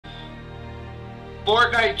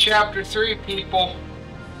Fortnite Chapter 3, people.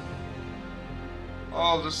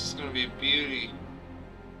 Oh, this is gonna be a beauty.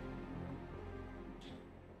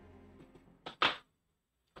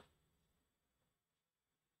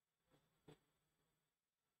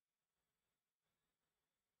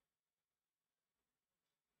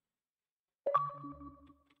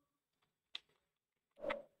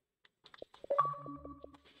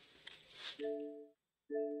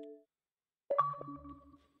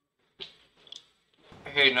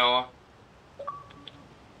 Hey, Noah.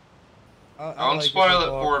 Don't like spoil it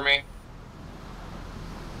for me.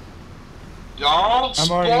 Don't I'm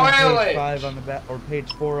spoil already on page it! 5 on the or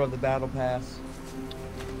page 4 of the battle pass.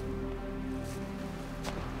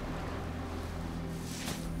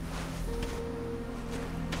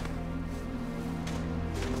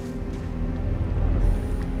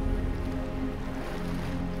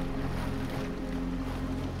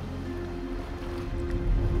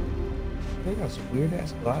 They got some weird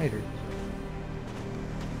ass gliders.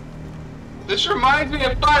 This reminds me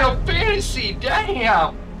of Final Fantasy,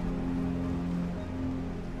 damn!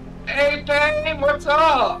 Hey, babe, what's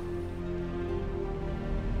up?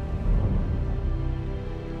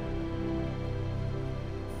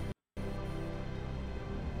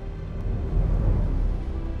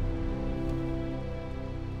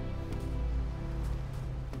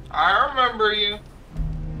 I remember you.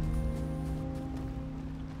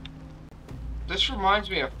 This reminds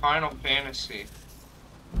me of Final Fantasy.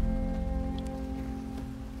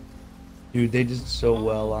 Dude, they did so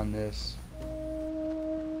well on this.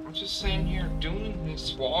 I'm just sitting here doing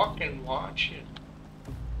this, walking, watching.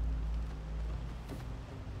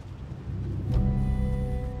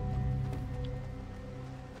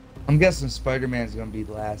 I'm guessing Spider-Man's gonna be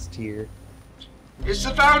last here. It's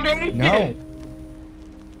the Foundation! No.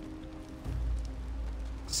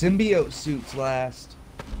 Symbiote suit's last.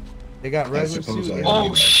 They got regular suit and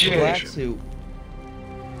Oh shit! black suit.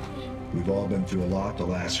 We've all been through a lot the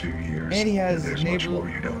last few years. And he has there's much more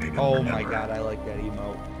you don't even Oh remember. my god, I like that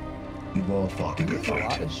emote. You've all fought a good That's a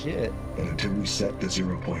lot fight. of shit. But until we set the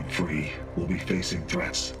 0 point free, we'll be facing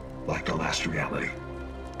threats like the last reality.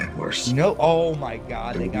 And worse. No, oh my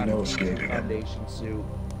god, There they will be got no a escaping it. foundation suit.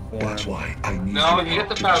 That's why I need No, your you help get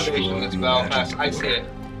the to Foundation destroy in this the battle pass. imagined I see order. it.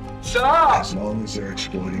 Stop! As long as they're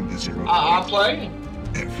exploiting the 0 I'm point, playing.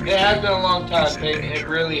 everything It has been a long time, is in baby. It danger.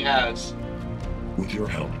 really has. With your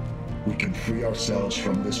help, we can free ourselves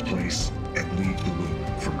from this place and leave the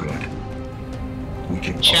loop for good. We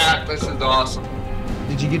can Chat, all this go is back. awesome.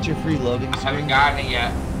 Did you get your free loading I haven't screen? gotten it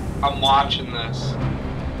yet. I'm watching this.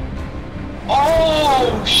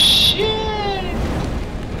 Oh shit!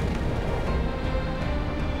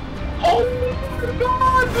 Oh my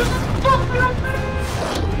god, this is fucking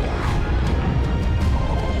amazing!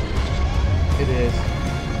 It is.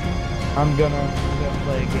 I'm gonna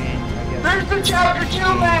play a game, I guess. There's the chapter 2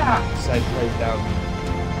 map! Because I played down.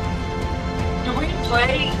 Do we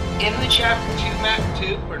play in the chapter 2 map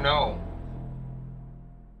too, or no?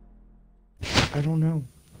 I don't know.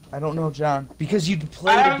 I don't know, John. Because you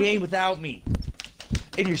played I a game without me.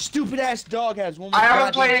 And your stupid ass dog has one more I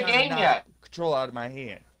haven't goddamn played a time to game knock yet. Control out of my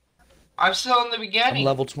hand. I'm still in the I'm beginning.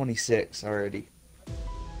 level 26 already.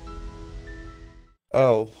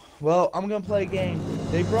 Oh, well, I'm gonna play a game.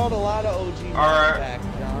 They brought a lot of OG maps Alright. back,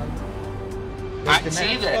 John. I the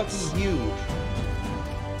see map's this. fucking huge.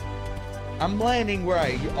 I'm landing where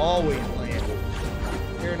I always land.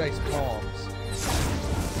 Paradise Palms.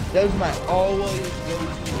 That was my always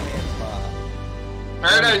go-to land spot.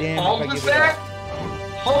 Paradise Damn, if I Palms give is it back? up.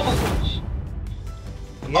 Holy sh-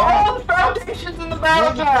 Yeah. Oh, the Foundation's in the battle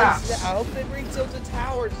One of the pass! places- I hope they bring Tilted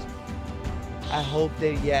Towers. I hope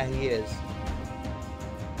they, yeah, he is.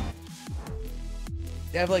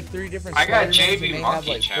 They have like 3 different I got Spider-Mans, JB and they have Monkey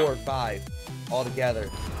like Chow. 4 or 5 all together.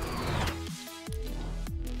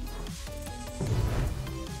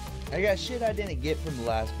 I got shit I didn't get from the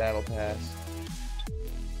last battle pass.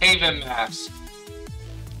 Haven maps.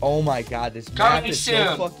 Oh my god, this Coming map is soon.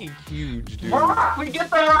 so fucking huge, dude. Rock! We get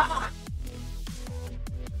the rock!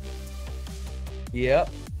 Yep.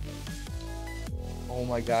 Oh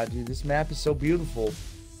my god, dude, this map is so beautiful.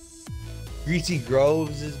 Greasy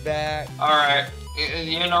Groves is back. Alright,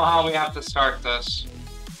 you know how we have to start this.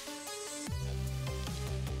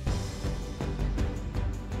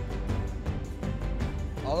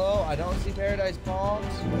 Although I don't see Paradise Palms.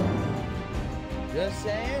 Just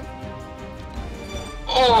saying.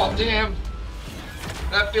 Oh, damn.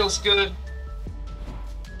 That feels good.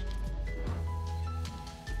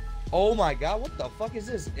 Oh my god, what the fuck is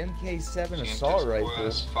this? MK7 assault rifle.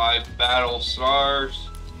 Quest, 5 battle stars.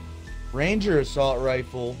 Ranger assault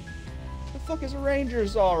rifle. What the fuck is a Ranger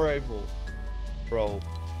assault rifle? Bro.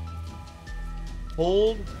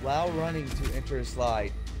 Hold while running to enter a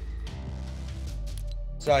slide.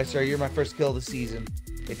 Sorry, sir. You're my first kill of the season.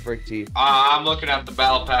 Hate to break to you. I'm looking at the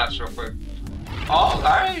battle pass real quick. Oh,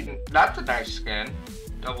 that's a nice skin.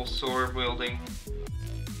 Double sword wielding.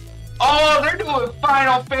 Oh, they're doing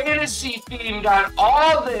Final Fantasy themed on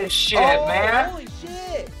all this shit, man. Holy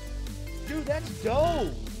shit. Dude, that's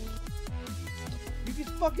dope. You can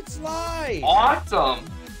fucking slide. Awesome.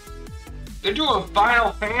 They're doing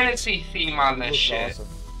Final Fantasy theme on this shit. Awesome.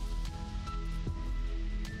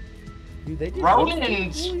 Dude, they did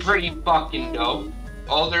Ronin's pretty fucking dope.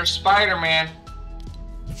 Oh, there's Spider-Man.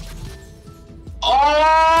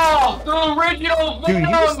 Oh, the original Venom! Dude,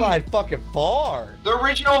 you can slide fucking far. The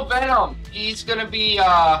original Venom. He's gonna be,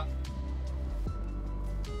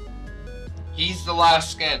 he's the last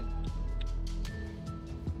skin.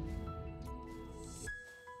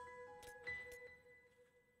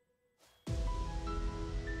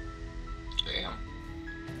 Damn.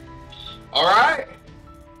 Alright.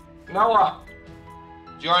 Noah,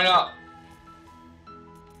 join up.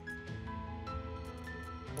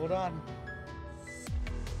 Hold on.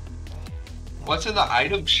 What's in the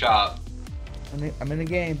item shop? I'm in the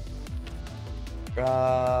game.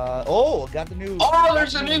 Oh, got the new. Oh,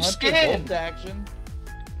 there's a got the new Hunter skin. Bolt action.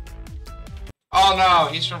 Oh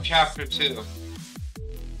no, he's from chapter 2.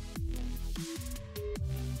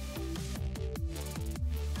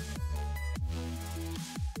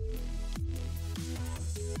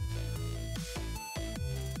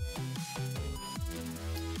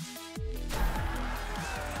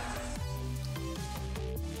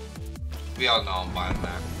 We all know I'm buying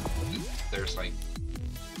that. There's like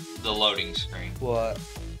the loading screen. What?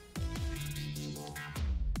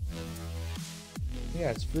 Yeah,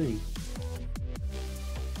 it's free.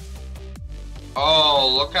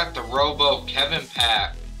 Oh, look at the Robo Kevin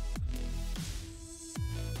pack.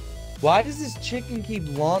 Why does this chicken keep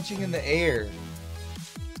launching in the air?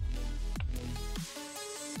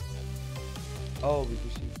 Oh,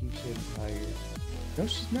 because she keeps getting tired. No,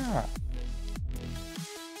 she's not.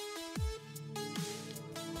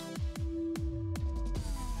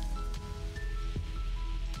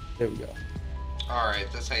 There we go.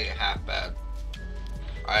 Alright, this ain't half bad.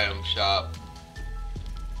 Item shop.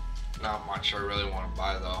 Not much I really want to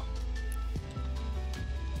buy though.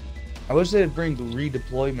 I wish they'd bring the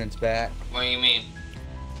redeployments back. What do you mean?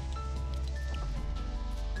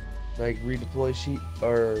 Like redeploy sheet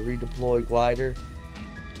or redeploy glider.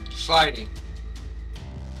 Sliding.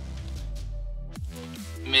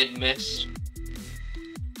 Mid-mist.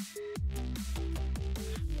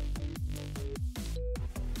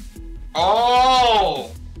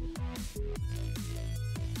 Oh!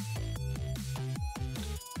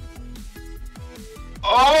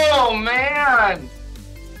 Oh man!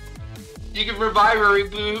 You can revive or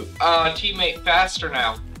reboot teammate faster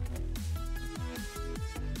now.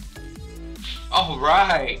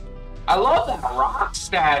 Alright. I love that rock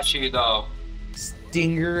statue though.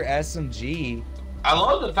 Stinger SMG. I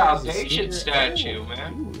love the Foundation Stinger- statue, oh,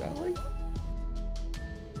 man. Dude, I like.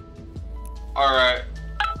 Alright.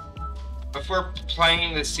 If we're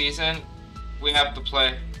playing this season, we have to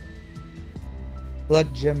play.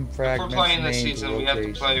 Blood gem If fragments. we're playing this named season, we have to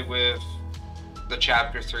location. play with the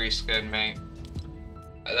Chapter 3 skin, mate.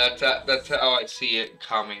 That's how I see it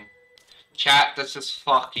coming. Chat, this is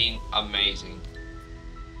fucking amazing.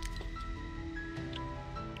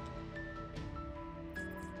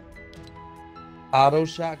 Auto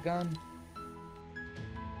shotgun.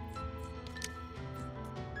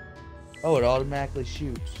 Oh, it automatically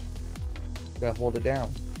shoots. Gotta hold it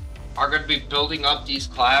down. Are going to be building up these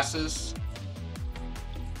classes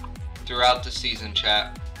throughout the season,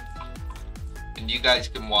 chat. And you guys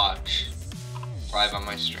can watch live on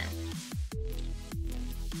my stream.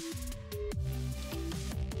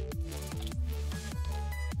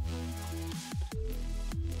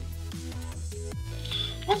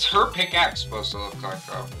 What's her pickaxe supposed to look like,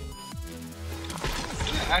 though?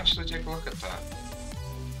 Yeah, actually take a look at that.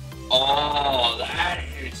 Oh, that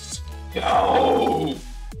is dope!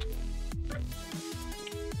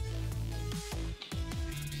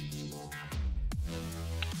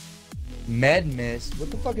 Med mist. What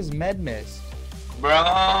the fuck is med mist?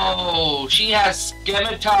 Bro, she has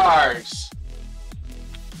scimitars.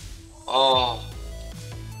 Oh.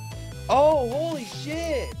 Oh, holy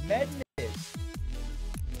shit! Med mist.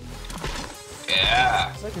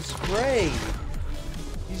 Yeah. It's like a spray.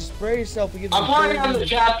 You spray yourself and get. I'm playing on the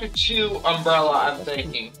Chapter 2 umbrella, I'm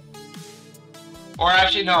thinking. Or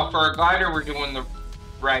actually, no, for a glider, we're doing the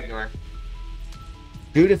regular.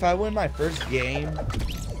 Dude, if I win my first game,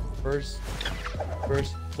 first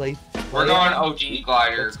play. We're going OG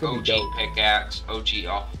glider, That's gonna OG be dope. pickaxe, OG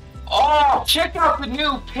all. Oh, check out the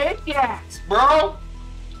new pickaxe, bro!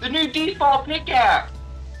 The new default pickaxe.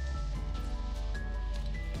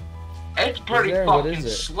 It's pretty there? What fucking is it?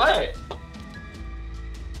 slick.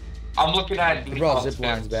 I'm looking at They brought default zip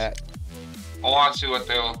lines skins. back. I want to see what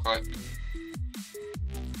they look like.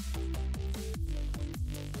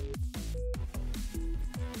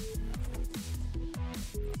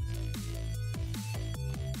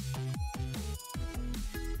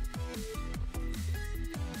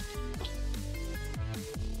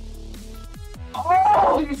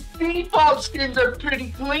 Oh, these default skins are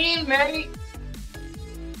pretty clean, mate.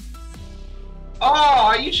 Oh,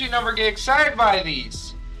 I usually never get excited by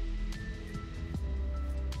these.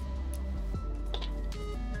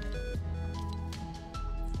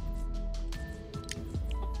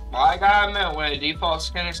 Well, I gotta admit, when a default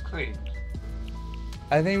skin is clean.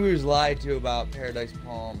 I think we was lied to about Paradise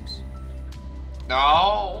Palms.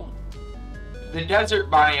 No. The desert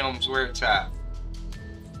biome's where it's at.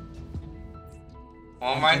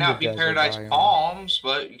 Well, it I'm might in not the be desert Paradise biome. Palms,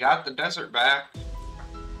 but you got the desert back.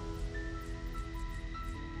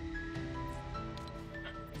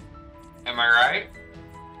 Am I right?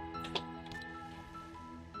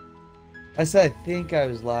 I said I think I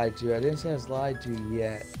was lied to. I didn't say I was lied to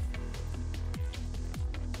yet.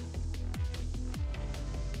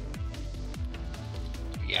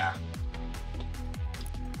 Yeah.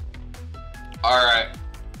 Alright.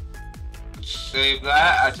 Save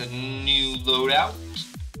that as a new loadout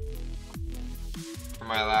for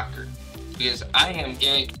my locker. Because I am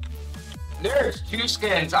getting... There's two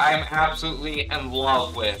skins I am absolutely in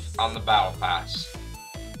love with on the Battle Pass.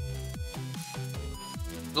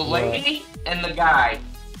 The lady and the guy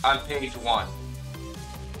on page 1.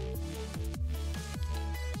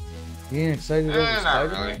 You ain't excited over Not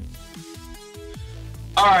Spider-Man? really.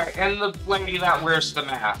 Alright, and the lady that wears the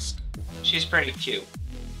mask. She's pretty cute.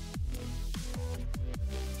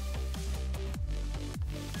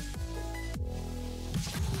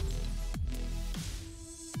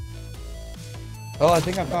 Oh, I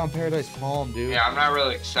think I found Paradise Palm, dude. Yeah, I'm not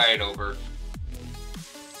really excited over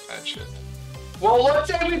that shit. Well, let's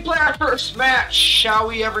say we play our first match, shall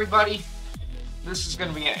we, everybody? This is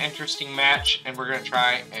going to be an interesting match, and we're going to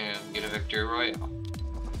try and get a victory royale.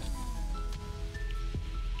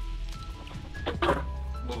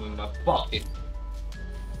 Moving the bucket.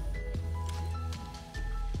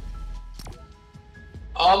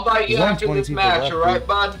 I'll invite you There's only after 20 this people match, left, alright, dude.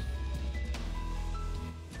 bud?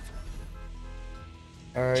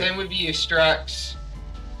 Alright. Same with you, Strax.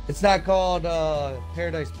 It's not called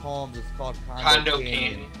Paradise Palms, it's called Condo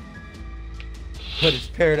Canyon. Canyon. But it's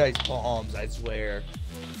Paradise Palms, I swear.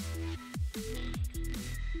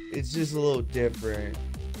 It's just a little different.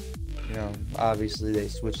 You know, obviously they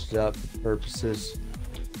switched it up for purposes.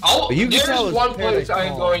 Oh, But you can tell there's it's one place Paradise I'm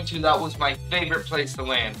Palm. going to that was my favorite place to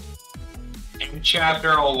land. In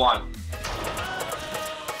Chapter 01.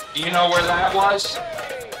 Do you know where that was?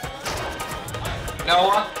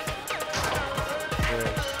 Noah?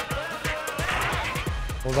 Yes.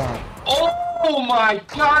 Hold on. Oh my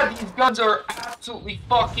god, these guns are absolutely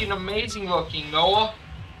fucking amazing looking, Noah.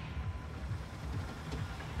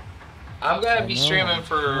 I'm gonna be streaming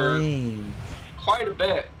for Dang. quite a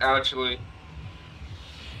bit, actually.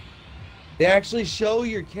 They actually show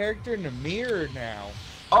your character in the mirror now.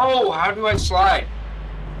 Oh, how do I slide?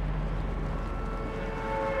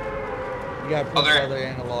 You gotta put there. the other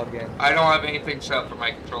analog in. I don't have anything set up for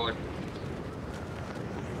my controller.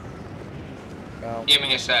 Oh, Give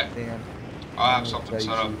me a sec. damn. I'll have I'm something gonna set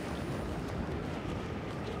tell up. you.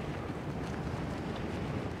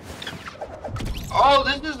 Oh,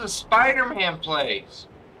 this is the Spider-Man place.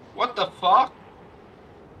 What the fuck?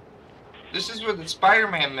 This is where the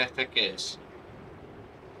Spider-Man mythic is.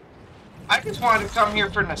 I just wanted to come here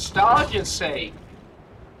for nostalgia's sake.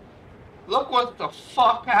 Look what the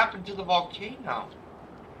fuck happened to the volcano.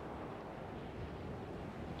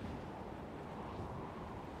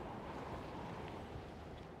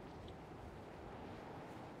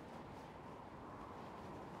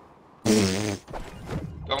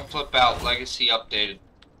 Don't flip out, legacy updated.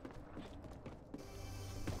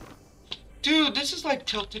 Dude, this is like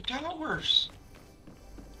Tilted Towers.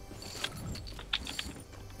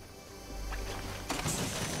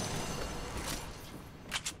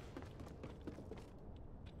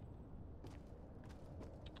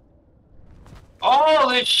 Oh,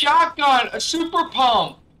 this shotgun, a super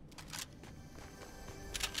pump.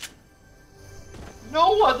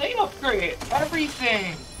 Noah, they upgrade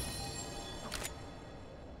everything.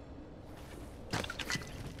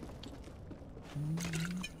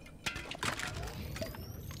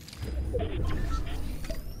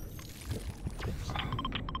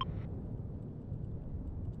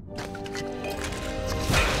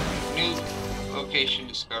 location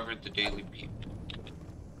discovered the Daily Beep.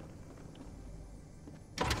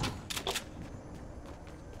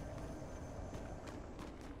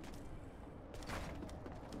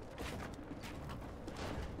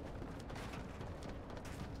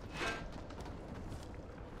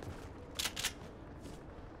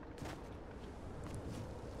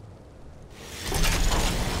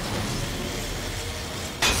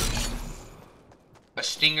 A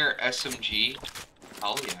Stinger SMG?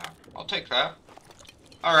 Hell yeah. I'll take that.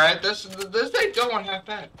 Alright, this ain't going half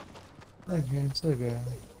bad. Okay, it's okay.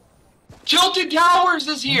 Tilted Towers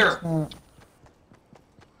is here! It's not-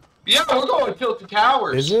 Yeah, we're going Tilted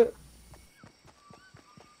Towers. Is it?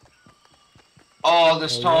 Oh,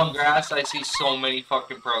 this Oh, tall yeah. grass I see so many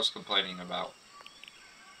fucking pros complaining about.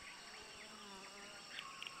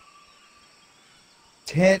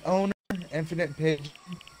 Tent owner, infinite page.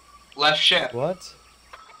 Left shift. What?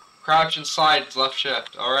 Crouch and slide is left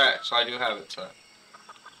shift. Alright, so I do have it set.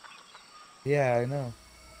 Yeah, I know.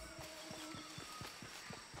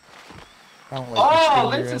 I don't like Oh,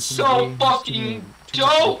 the this Stinger is so SMG. It's fucking too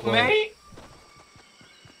much dope, replay. mate!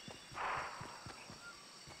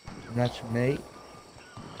 Not your mate.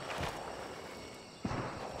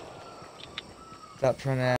 Stop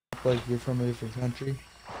trying to act like you're from a different country.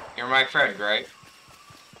 You're my friend, right?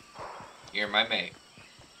 You're my mate.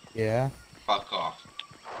 Yeah. Fuck off.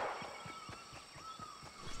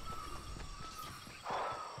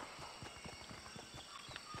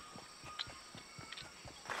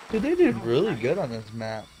 Dude, they did really good on this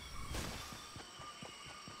map.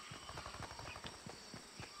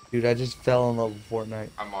 Dude, I just fell in love with Fortnite.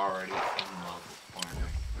 I'm already in love with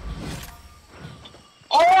Fortnite.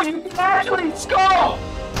 Oh, you can actually scope!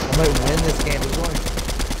 I might win this game. There's only...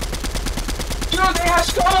 Dude, they have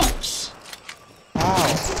scopes! How?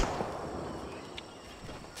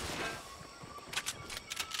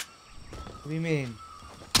 What do you mean?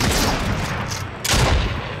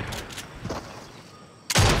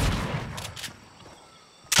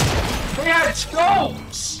 They had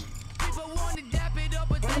scopes!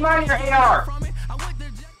 Put them on your AR.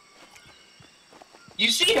 You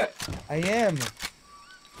see it? I am.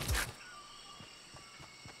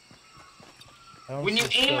 I don't When you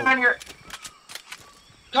see aim scope. on your...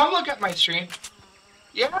 Come look at my stream.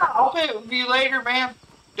 Yeah, I'll pay with you later, man.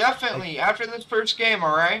 Definitely, after this first game,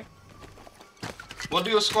 alright? We'll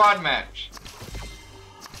do a squad match.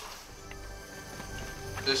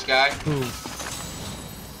 This guy. Who?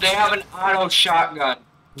 They have an auto shotgun.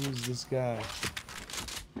 Who's this guy?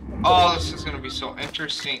 Oh, this is gonna be so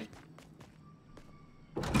interesting.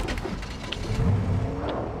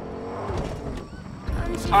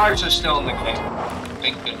 Ours are still in the game.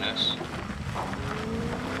 Thank goodness.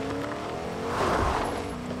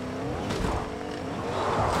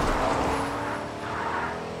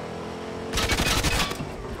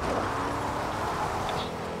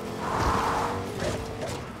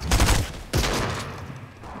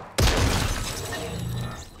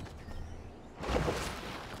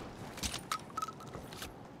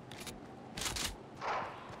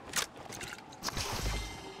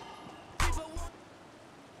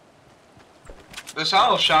 This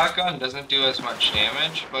auto shotgun doesn't do as much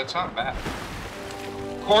damage, but it's not bad.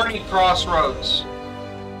 Corny Crossroads.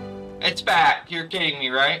 It's back. You're kidding me,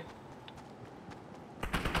 right?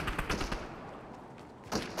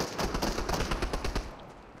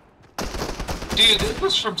 Dude, this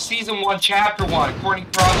was from Season 1, Chapter 1. Corny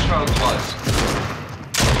Crossroads was.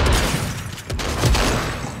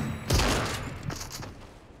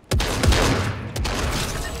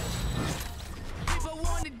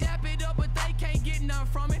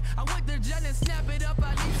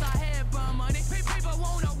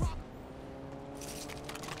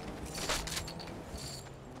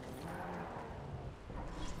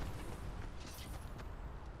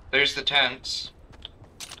 There's the tents.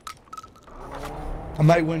 I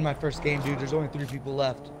might win my first game, dude. There's only 3 people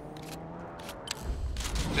left.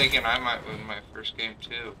 Thinking I might win my first game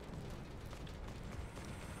too.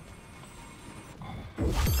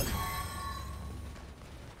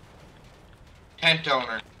 Tent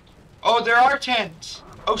owner. Oh, there are tents.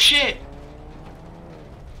 Oh shit.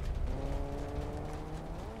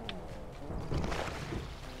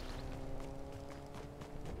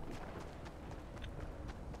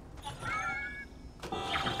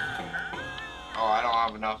 Oh, I don't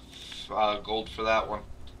have enough gold for that one.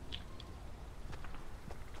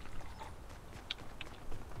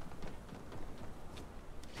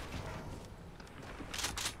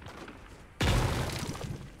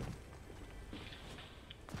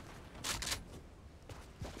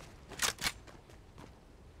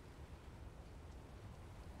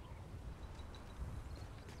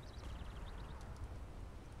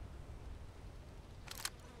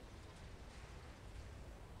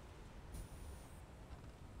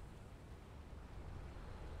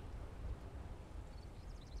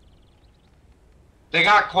 They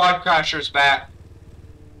got quad crashers back.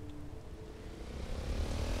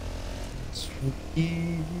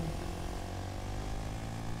 Sweet.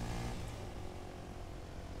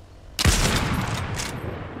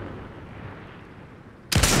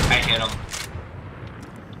 I hit him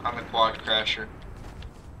on the quad crasher.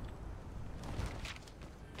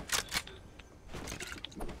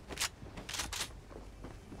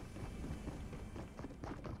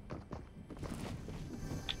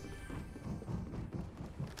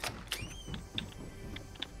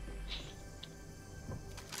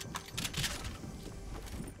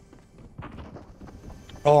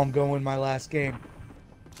 Oh, I'm going to win my last game.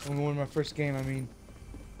 I'm going to win my first game, I mean.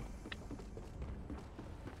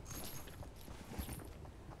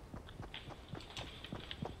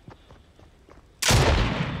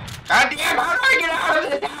 God damn, how do I get out of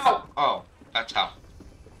this now? Oh, that's how.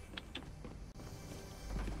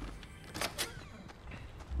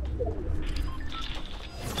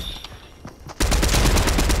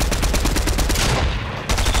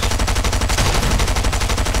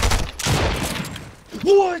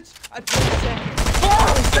 What? I played second.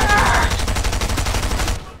 Fuck that!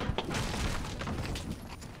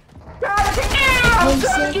 God damn, I'm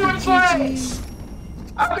so place!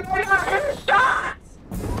 I'm gonna not hit a shot!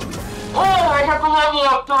 Oh, I got the level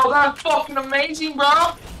up though. That's fucking amazing,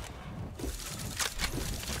 bro.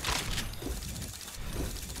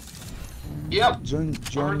 Yep. Join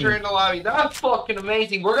I'm me. returning to lobby. That's fucking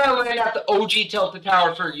amazing. We're gonna land at the OG Tilted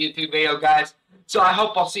Tower for a YouTube video, guys. So I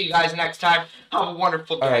hope I'll see you guys next time. Have a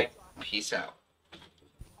wonderful day. All right. Peace out.